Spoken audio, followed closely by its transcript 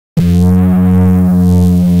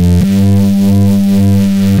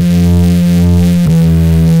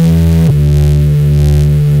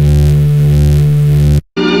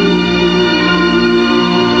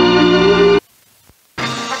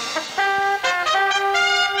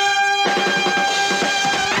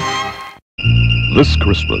This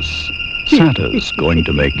Christmas, Santa's going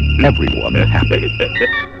to make everyone happy.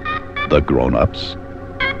 The grown-ups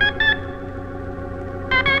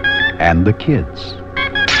and the kids.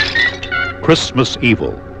 Christmas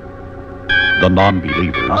Evil, the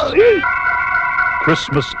non-believers.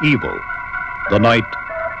 Christmas Evil, the night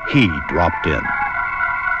he dropped in.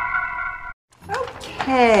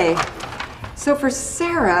 Okay, so for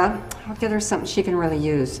Sarah, I'll get her something she can really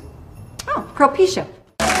use. Oh, Propecia.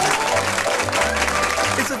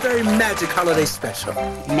 It's a very magic holiday special.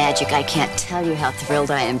 Magic, I can't tell you how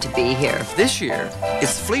thrilled I am to be here. This year,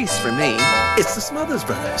 it's fleece for me. It's the Smothers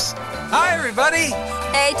Brothers. Hi, everybody.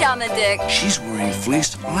 Hey, Tom and Dick. She's wearing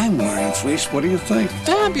fleece. I'm wearing fleece. What do you think?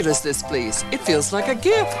 Fabulous, this fleece. It feels like a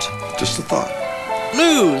gift. Just a thought.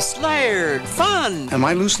 Loose, layered, fun. Am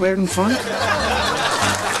I loose, layered, and fun? Happy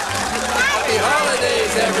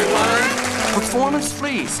holidays, everyone. Performance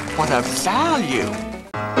fleece. What a value.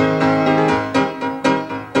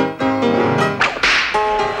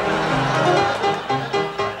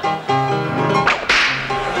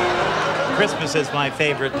 Christmas is my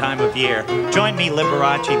favorite time of year. Join me,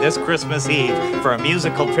 Liberace, this Christmas Eve for a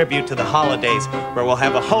musical tribute to the holidays, where we'll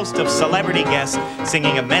have a host of celebrity guests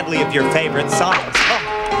singing a medley of your favorite songs.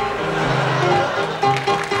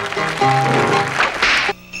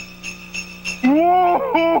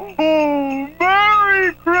 Oh.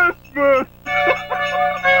 Merry Christmas!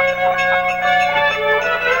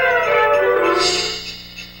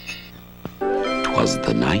 'Twas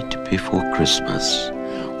the night before Christmas,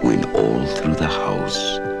 when all through the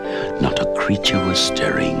house not a creature was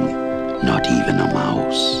stirring, not even a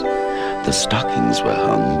mouse. The stockings were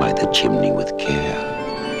hung by the chimney with care,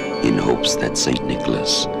 in hopes that St.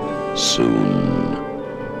 Nicholas soon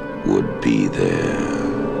would be there.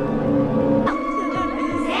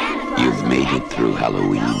 You've made it through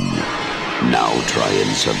Halloween. Now try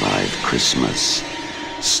and survive Christmas.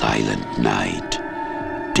 Silent night,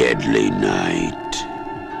 deadly night.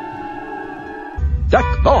 Deck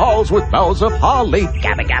the halls with boughs of holly.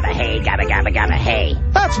 Gabba gabba hey, gabba gabba gabba hey.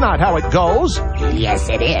 That's not how it goes. Yes,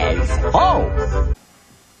 it is. Oh!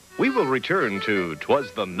 We will return to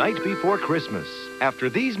 'Twas the Night Before Christmas after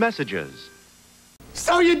these messages.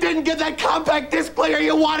 So you didn't get that compact disc player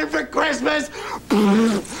you wanted for Christmas?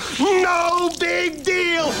 No big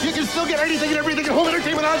deal! You can still get anything and everything at Home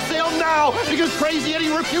Entertainment on sale now because Crazy Eddie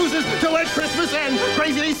refuses to let Christmas end.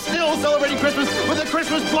 Crazy Eddie's still celebrating Christmas with a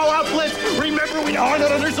Christmas blowout blitz. Remember, we are not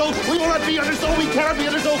undersold, we will not be undersold, we cannot be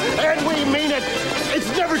undersold, and we mean it. It's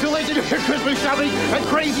never too late to do your Christmas shopping at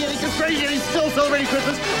Crazy Eddie because Crazy Eddie's still celebrating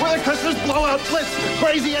Christmas with a Christmas blowout blitz.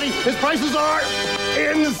 Crazy Eddie, his prices are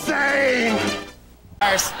insane!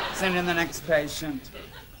 Send in the next patient.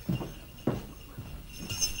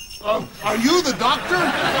 Are you the doctor?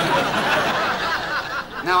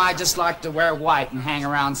 No, I just like to wear white and hang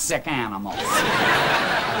around sick animals.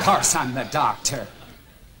 Of course I'm the doctor.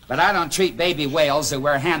 But I don't treat baby whales who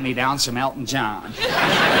wear hand-me-downs from Elton John.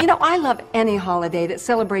 You know, I love any holiday that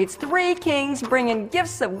celebrates three kings bringing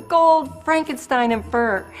gifts of gold, Frankenstein, and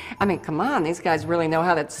fur. I mean, come on, these guys really know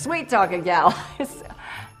how to sweet-talk a gal.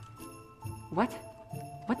 What?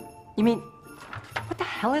 You mean, what the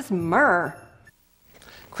hell is myrrh?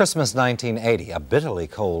 Christmas 1980, a bitterly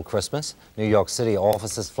cold Christmas. New York City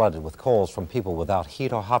offices flooded with calls from people without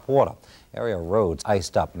heat or hot water. Area roads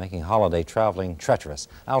iced up, making holiday traveling treacherous.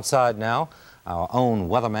 Outside now, our own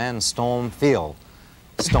weatherman, Storm Field.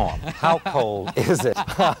 Storm, how cold is it?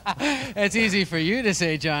 That's easy for you to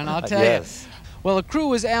say, John, I'll tell yes. you. Well, a crew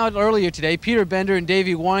was out earlier today, Peter Bender and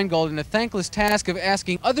Davey Weingold, in a thankless task of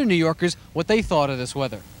asking other New Yorkers what they thought of this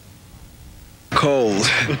weather. Cold.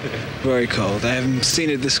 Very cold. I haven't seen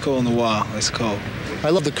it this cold in a while. It's cold. I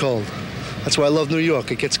love the cold. That's why I love New York.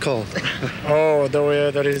 It gets cold. Oh, the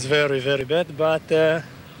weather is very, very bad, but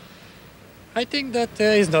I think that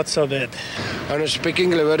is not so bad. I don't speak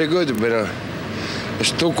English very good, but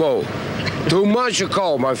it's too cold. Too much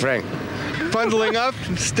cold, my friend. Bundling up,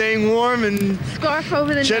 staying warm, and scarf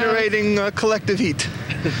over the generating collective heat.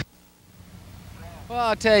 Well,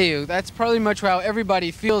 I'll tell you, that's pretty much how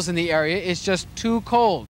everybody feels in the area. It's just too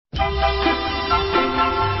cold.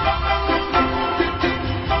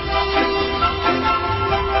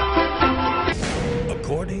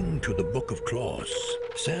 According to the Book of Claus,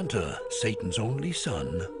 Santa, Satan's only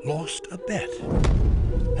son, lost a bet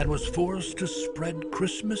and was forced to spread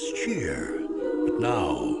Christmas cheer. But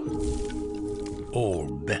now, all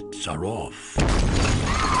bets are off.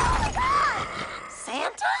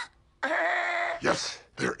 Santa? Yes,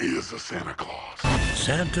 there is a Santa Claus.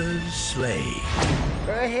 Santa's sleigh.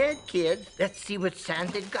 Go ahead, kids. Let's see what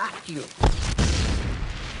Santa got you.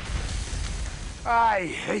 I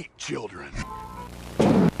hate children.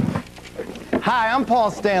 Hi, I'm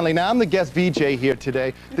Paul Stanley. Now, I'm the guest VJ here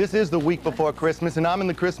today. This is the week before Christmas, and I'm in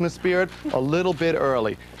the Christmas spirit a little bit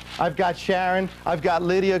early. I've got Sharon, I've got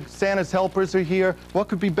Lydia, Santa's helpers are here. What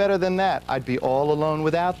could be better than that? I'd be all alone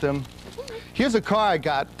without them. Here's a car I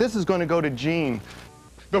got. This is going to go to Jean.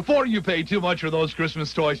 Before you pay too much for those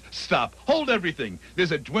Christmas toys, stop. Hold everything.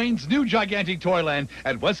 Visit Dwayne's new gigantic Toyland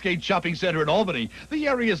at Westgate Shopping Center in Albany, the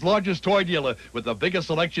area's largest toy dealer with the biggest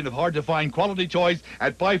selection of hard-to-find quality toys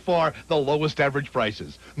at by far the lowest average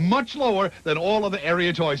prices. Much lower than all other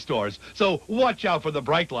area toy stores. So watch out for the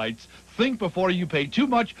bright lights. Think before you pay too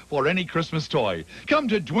much for any Christmas toy. Come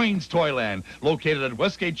to Dwayne's Toyland, located at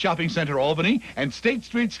Westgate Shopping Center, Albany, and State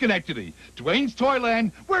Street, Schenectady. Dwayne's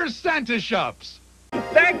Toyland, where Santa shops.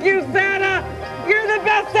 Thank you, Santa! You're the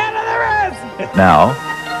best Santa there is! Now,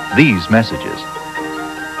 these messages.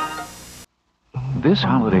 This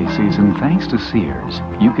holiday season, thanks to Sears,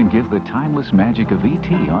 you can give the timeless magic of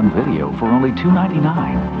E.T. on video for only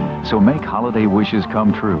 $2.99. So make holiday wishes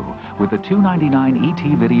come true with the $2.99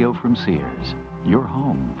 E.T. video from Sears. You're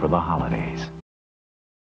home for the holidays.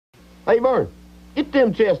 Hey, Vern, get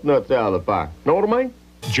them chestnuts out of the fire. Know what I mean?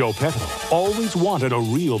 Joe Petto always wanted a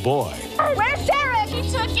real boy. Where's Derek? He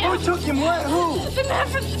took him. Who took him? What? Who? The man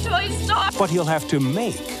from the toy store. But he'll have to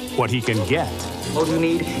make what he can get. All you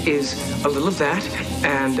need is a little of that,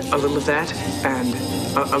 and a little of that, and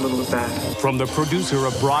a little of that. From the producer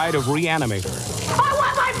of Bride of Reanimator. I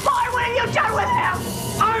want my boy! What have you done with him?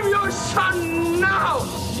 I'm your son now,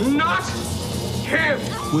 not him.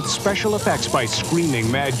 With special effects by Screaming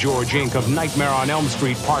Mad George Inc. of Nightmare on Elm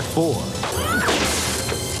Street Part 4.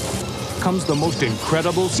 Comes the most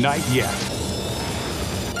incredible night yet.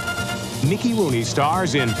 Mickey Rooney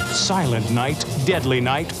stars in Silent Night, Deadly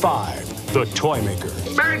Night 5, The Toymaker.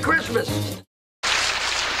 Merry Christmas!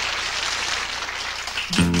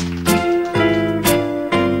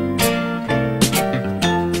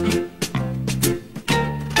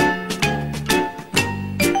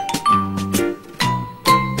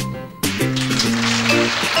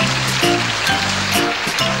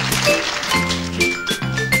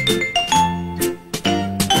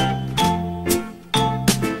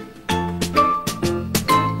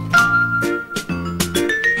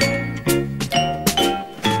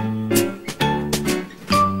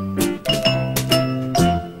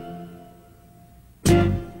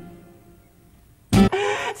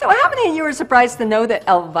 Surprised to know that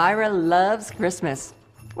Elvira loves Christmas.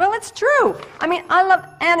 Well, it's true. I mean, I love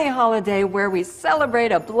any holiday where we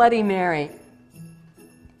celebrate a Bloody Mary.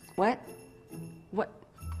 What? What?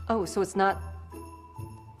 Oh, so it's not...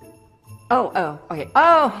 Oh, okay.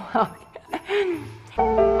 Oh, okay.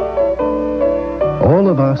 All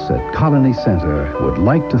of us at Colony Center would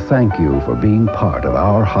like to thank you for being part of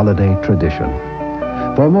our holiday tradition.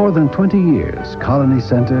 For more than 20 years, Colony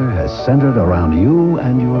Center has centered around you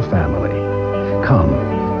and your family.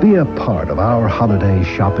 Come, be a part of our holiday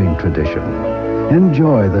shopping tradition.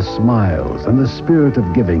 Enjoy the smiles and the spirit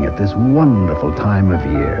of giving at this wonderful time of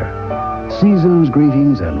year. Season's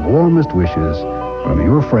greetings and warmest wishes from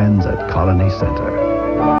your friends at Colony Center.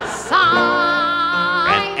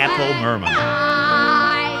 And Ethel Merman.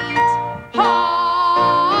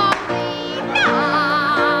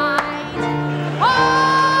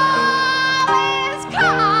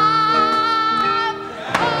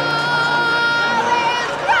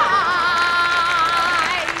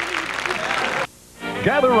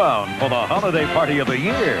 Gather round for the holiday party of the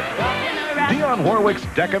year. Dionne Warwick's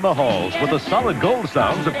Deck in the Halls with the solid gold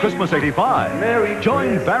sounds of Christmas '85.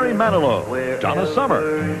 Join Barry Manilow, Donna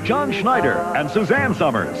Summer, John Schneider, and Suzanne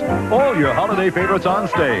Summers. All your holiday favorites on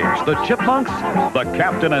stage. The Chipmunks, the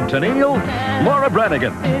Captain and Tennille, Laura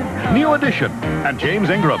Branigan, New Edition, and James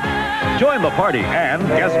Ingram. Join the party and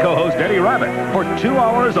guest co-host Eddie Rabbit for 2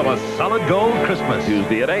 hours of a solid gold Christmas.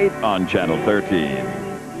 Tuesday at 8 on Channel 13.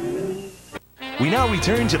 We now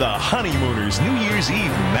return to the Honeymooners New Year's Eve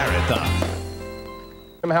Marathon.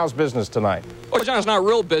 How's business tonight? Well, John, it's not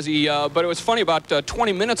real busy, but it was funny. About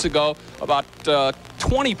 20 minutes ago, about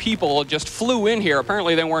 20 people just flew in here.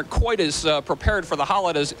 Apparently, they weren't quite as prepared for the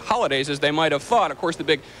holidays as they might have thought. Of course, the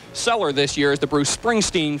big seller this year is the Bruce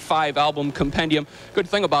Springsteen 5-album compendium. Good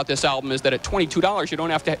thing about this album is that at $22, you don't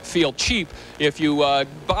have to feel cheap if you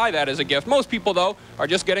buy that as a gift. Most people, though, are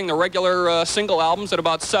just getting the regular single albums at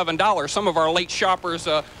about $7. Some of our late shoppers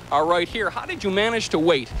are right here. How did you manage to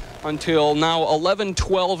wait until now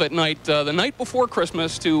 11:12 at night, the night before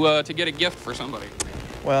Christmas, to get a gift for somebody?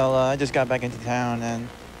 Well, I just got back into town, and,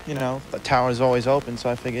 you know, the tower's always open, so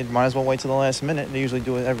I figured might as well wait till the last minute. They usually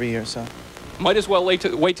do it every year, so. might as well wait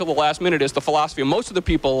till the last minute is the philosophy of most of the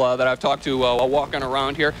people that I've talked to walking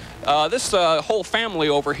around here. This whole family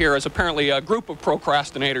over here is apparently a group of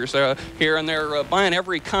procrastinators here, and they're buying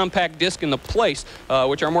every compact disc in the place,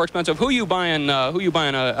 which are more expensive. Who you buying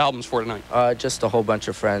albums for tonight? Just a whole bunch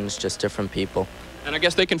of friends, just different people. And I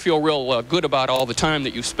guess they can feel real good about all the time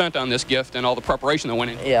that you spent on this gift and all the preparation that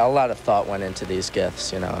went into it. Yeah, a lot of thought went into these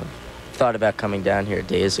gifts, you know. Thought about coming down here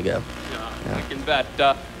days ago. Yeah. I can bet.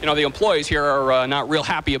 You know, the employees here are not real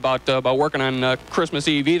happy about working on Christmas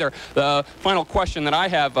Eve either. The final question that I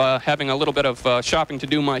have, having a little bit of shopping to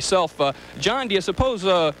do myself, John, do you suppose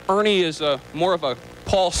Ernie is more of a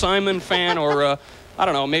Paul Simon fan or, I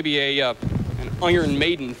don't know, maybe an Iron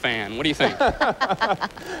Maiden fan? What do you think?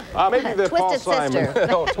 Maybe the Paul Simon.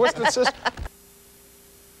 Oh, Twisted Sister.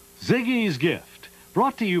 Ziggy's Gift,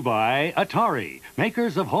 brought to you by Atari,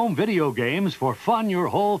 makers of home video games for fun your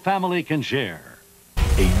whole family can share.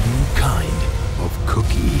 A new kind of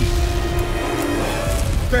cookie.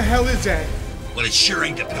 The hell is that? Well, it sure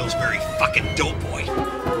ain't the Pillsbury fucking Doughboy.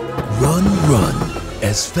 Run, run,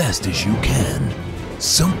 as fast as you can.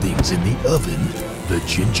 Something's in the oven. The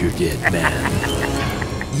Ginger Dead Man.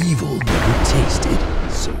 Evil never tasted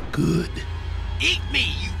so good. Eat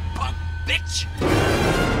me, you punk bitch! 10,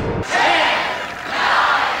 9,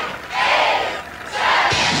 8,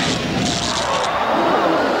 7.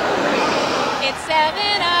 It's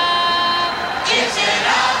 7 Up. It's an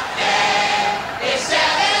up day. It's 7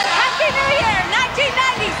 Up. Happy New Year,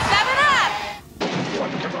 1990, 7 Up.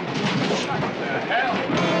 What the hell?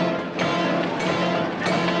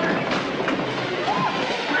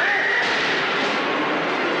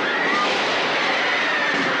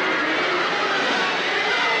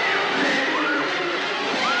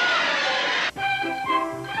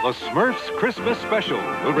 The Smurfs Christmas Special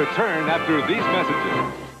will return after these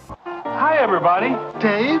messages. Hi, everybody.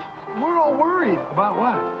 Dave, we're all worried. About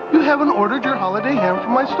what? You haven't ordered your holiday ham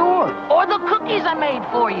from my store. Or the cookies I made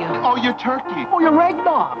for you. Oh, your turkey. Or your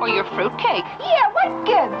eggnog. Or your fruitcake. Yeah, what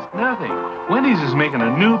kids? Nothing. Wendy's is making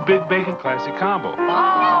a new Big Bacon Classic Combo.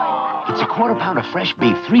 Oh. It's a quarter pound of fresh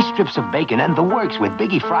beef, 3 strips of bacon, and the works with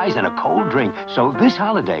biggie fries and a cold drink. So this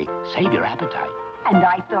holiday, save your appetite. And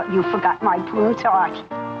I thought you forgot my prune tart.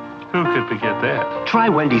 Who could forget that? Try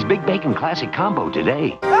Wendy's Big Bacon Classic Combo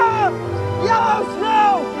today. Yellow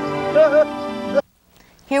snow!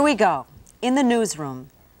 Here we go, in the newsroom.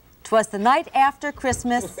 'Twas the night after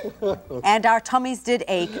Christmas, and our tummies did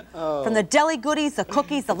ache. From the deli goodies, the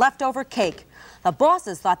cookies, the leftover cake. The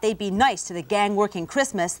bosses thought they'd be nice to the gang working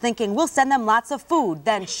Christmas, thinking we'll send them lots of food,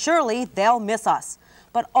 then surely they'll miss us.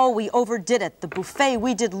 But oh, we overdid it. The buffet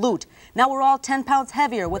we did loot. Now we're all 10 pounds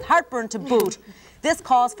heavier with heartburn to boot. This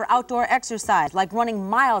calls for outdoor exercise, like running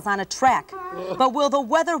miles on a track. But will the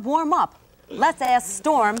weather warm up? Let's ask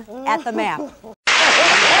Storm at the map.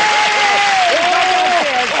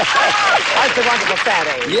 It's a wonderful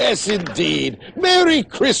Saturday. Yes, indeed. Merry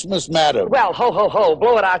Christmas, madam. Well, ho, ho, ho.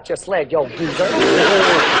 Blow it out your sled, you geezer.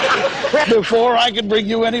 Before I can bring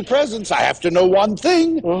you any presents, I have to know one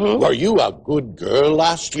thing. Were you a good girl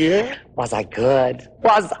last year? Was I good?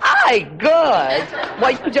 Was I good?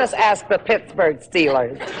 Well, you just ask the Pittsburgh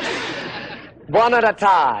Steelers. One at a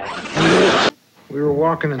time. We were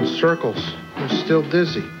walking in circles. I'm still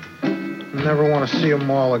dizzy. I never want to see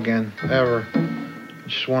them all again, ever. I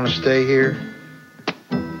just want to stay here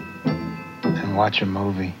and watch a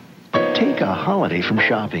movie. Take a holiday from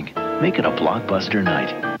shopping. Make it a blockbuster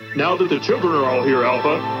night. Now that the children are all here,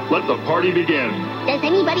 Alpha, let the party begin. Does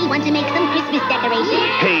anybody want to make some Christmas decorations?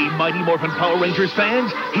 Hey, Mighty Morphin Power Rangers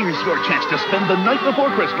fans, here's your chance to spend the night before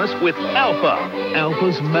Christmas with Alpha.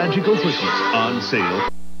 Alpha's Magical Christmas on sale.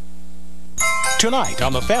 Tonight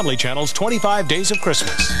on the Family Channel's 25 Days of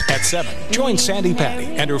Christmas at 7, join Sandy Patty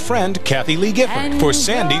and her friend Kathy Lee Gifford for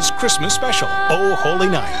Sandy's Christmas special, Oh Holy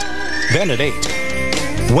Night. Then at 8,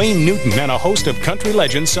 Wayne Newton and a host of country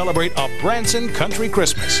legends celebrate a Branson Country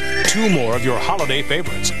Christmas. 2 more of your holiday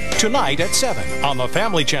favorites tonight at 7 on the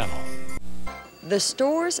Family Channel. The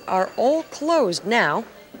stores are all closed now.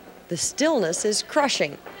 The stillness is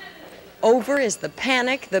crushing. Over is the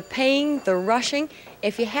panic, the paying, the rushing.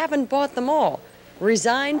 If you haven't bought them all,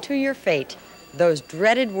 resign to your fate. Those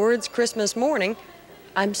dreaded words Christmas morning,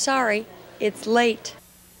 I'm sorry, it's late.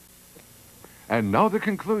 And now the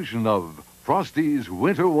conclusion of Frosty's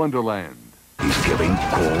Winter Wonderland. He's giving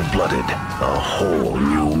cold-blooded a whole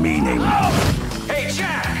new meaning. Hey,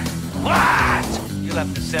 Jack! What? You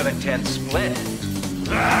left the 7-10 split.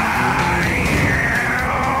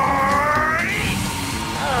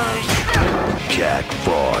 Jack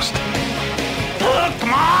Frost. Look,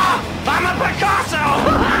 Ma! I'm a Picasso!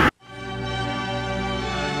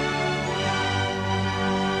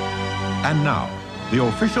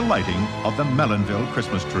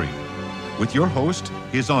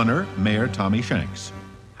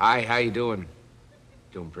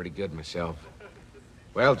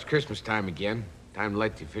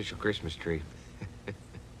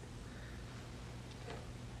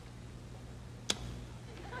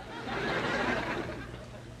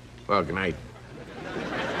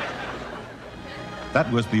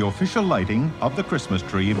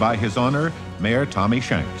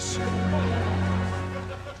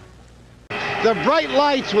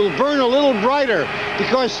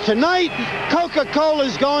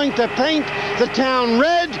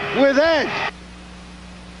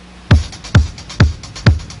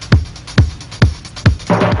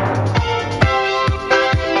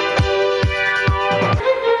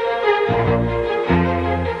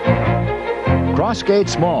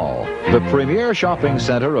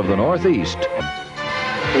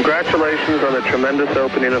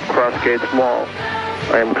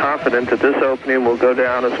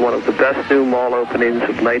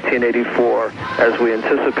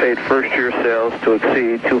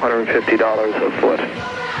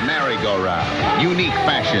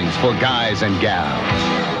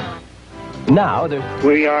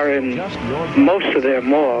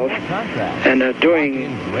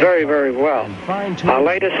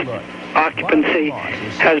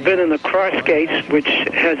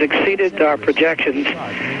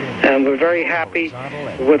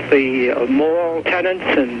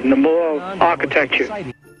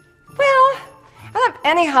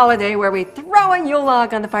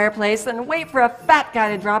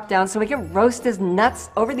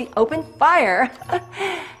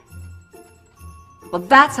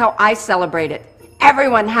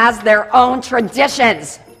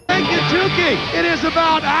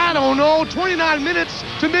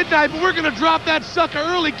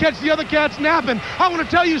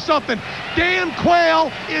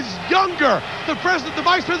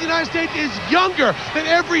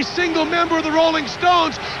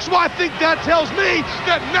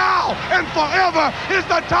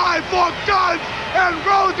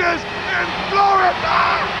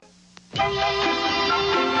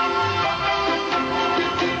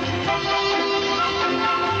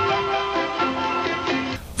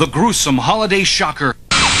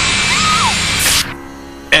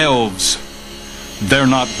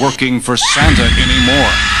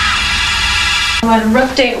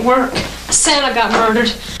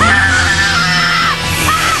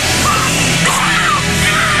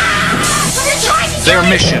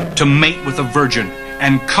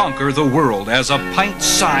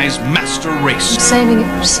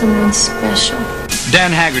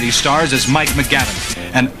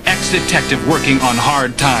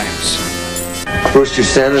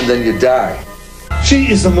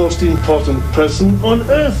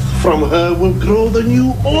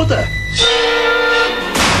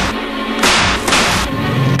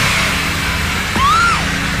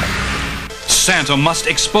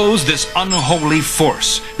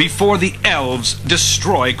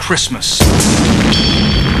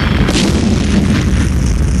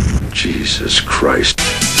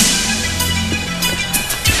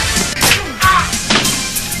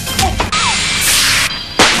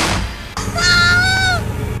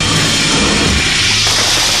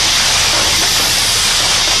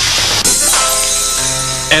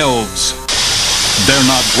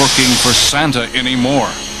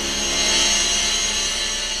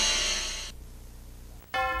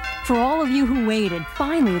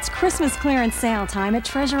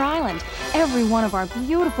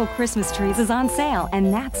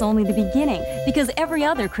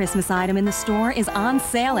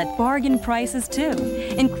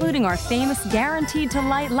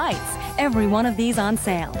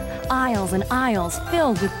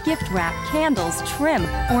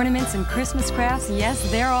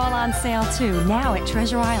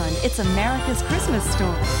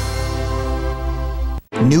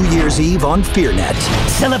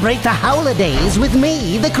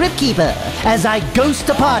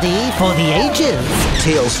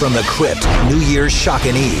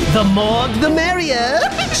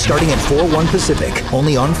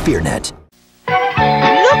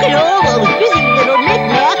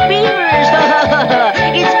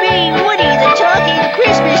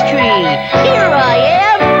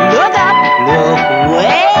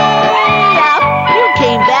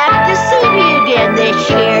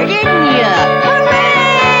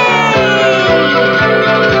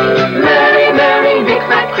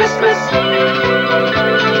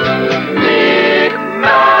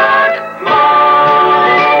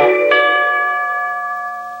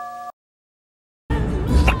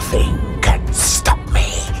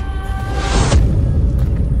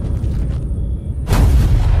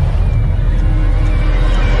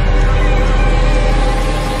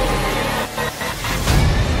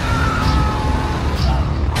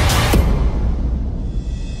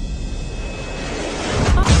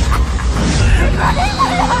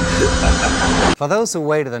 For those who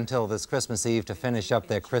waited until this Christmas Eve to finish up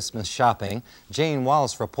their Christmas shopping, Jane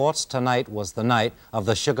Wallace reports tonight was the night of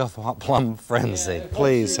the sugar plum frenzy.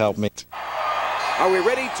 Please help me. Are we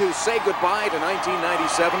ready to say goodbye to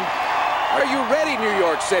 1997? Are you ready, New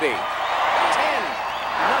York City? 10, 9,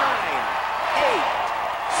 8,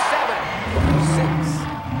 7, 6,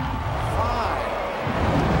 5.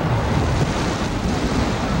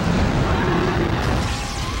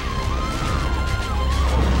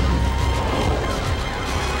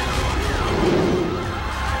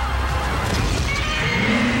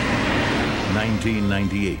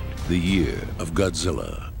 (1998), the year of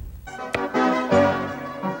Godzilla.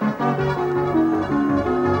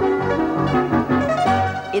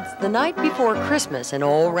 It's the night before Christmas, and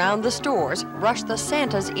all around the stores rush the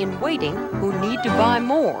Santas in waiting who need to buy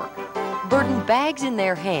more. Burdened bags in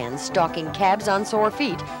their hands, stalking cabs on sore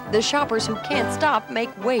feet, the shoppers who can't stop make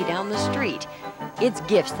way down the street. It's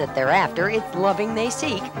gifts that they're after, it's loving they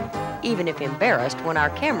seek, even if embarrassed when our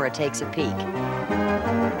camera takes a peek.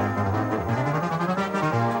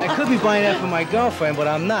 I could be buying that for my girlfriend, but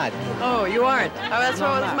I'm not. Oh, you aren't? Oh, that's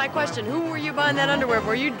what was my question. Who were you buying that underwear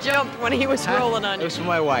for? You jumped when he was rolling on you. It was for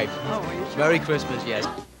my wife. Oh, were you sure? Merry Christmas, yes.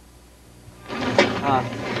 I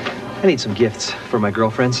need some gifts for my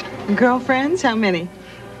girlfriends. Girlfriends? How many?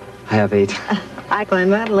 I have 8. I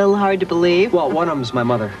find that a little hard to believe. Well, one of them's my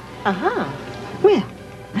mother. Uh-huh. Well,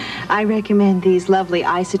 I recommend these lovely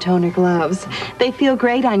isotoner gloves. They feel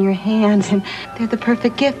great on your hands, and they're the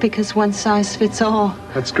perfect gift because one size fits all.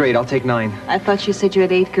 That's great. I'll take 9. I thought you said you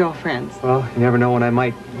had 8 girlfriends. Well, you never know when I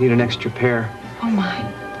might need an extra pair. Oh, my.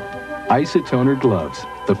 Isotoner gloves.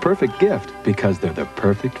 The perfect gift because they're the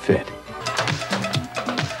perfect fit.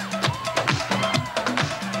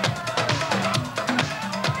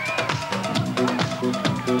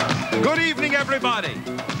 Good evening, everybody.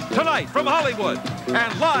 Tonight from Hollywood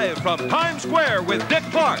and live from Times Square with Dick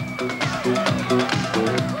Clark.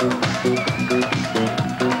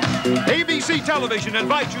 ABC Television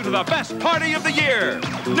invites you to the best party of the year.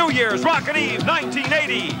 New Year's Rockin' Eve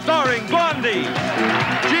 1980, starring Blondie,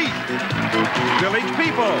 Jeep, Village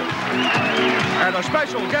People, and a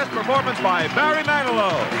special guest performance by Barry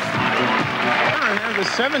Manilow. The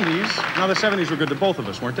 70s. Now, the 70s were good to both of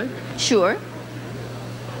us, weren't they? Sure.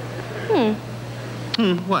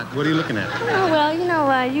 What? What are you looking at? Oh, well, you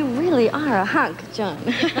know, you really are a hunk, John.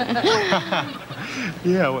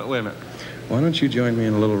 Yeah, wait a minute. Why don't you join me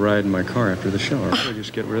in a little ride in my car after the show? Or we'll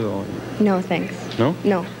just get rid of all of you. No, thanks. No?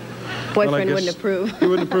 No. Boyfriend Well, wouldn't approve. You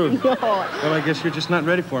wouldn't approve? No. Well, I guess you're just not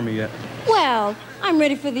ready for me yet. Well, I'm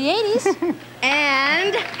ready for the 80s.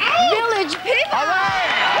 And Village People. All right!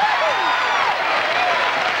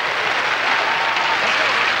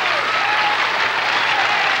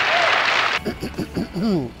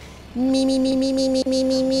 Me.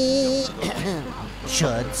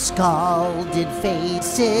 Should scalded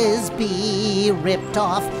faces be ripped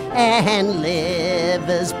off and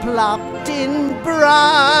livers plopped in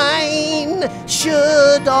brine?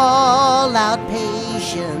 Should all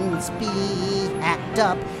outpatients be hacked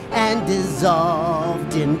up and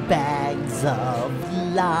dissolved in bags of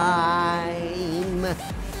lime?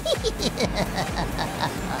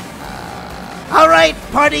 All right,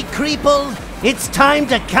 party creeple, it's time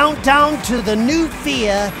to count down to the new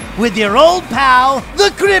fear with your old pal, the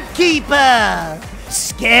Cryptkeeper.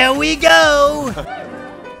 Scare we go.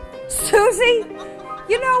 Susie,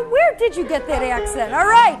 you know, where did you get that accent? All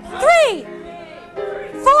right, 3,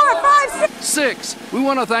 4, 5, 6. We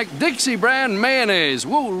want to thank Dixie Brand Mayonnaise.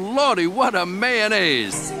 Whoa, Lordy, what a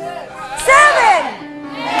mayonnaise. 7,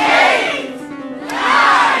 8,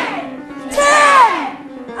 9, 10,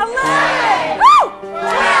 11, woo!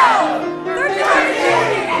 12, 13,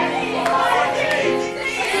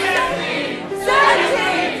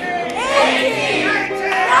 17, 18,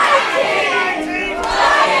 19,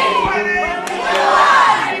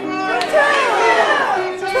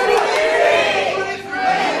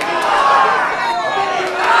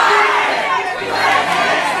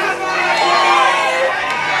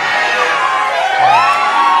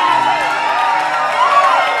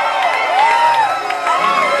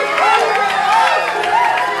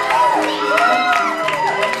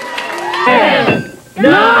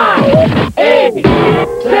 9, 8,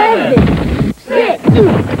 7, 6,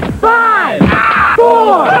 5,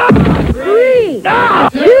 4, 3,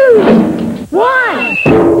 2, 1.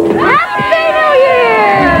 Happy New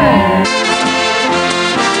Year!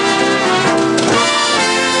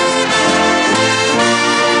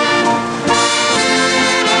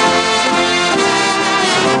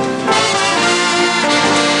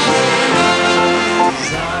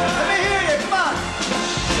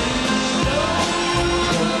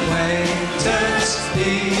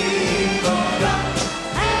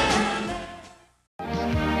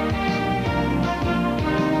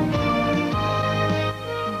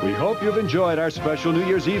 enjoyed our special New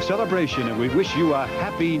Year's Eve celebration, and we wish you a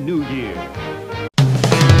Happy New Year.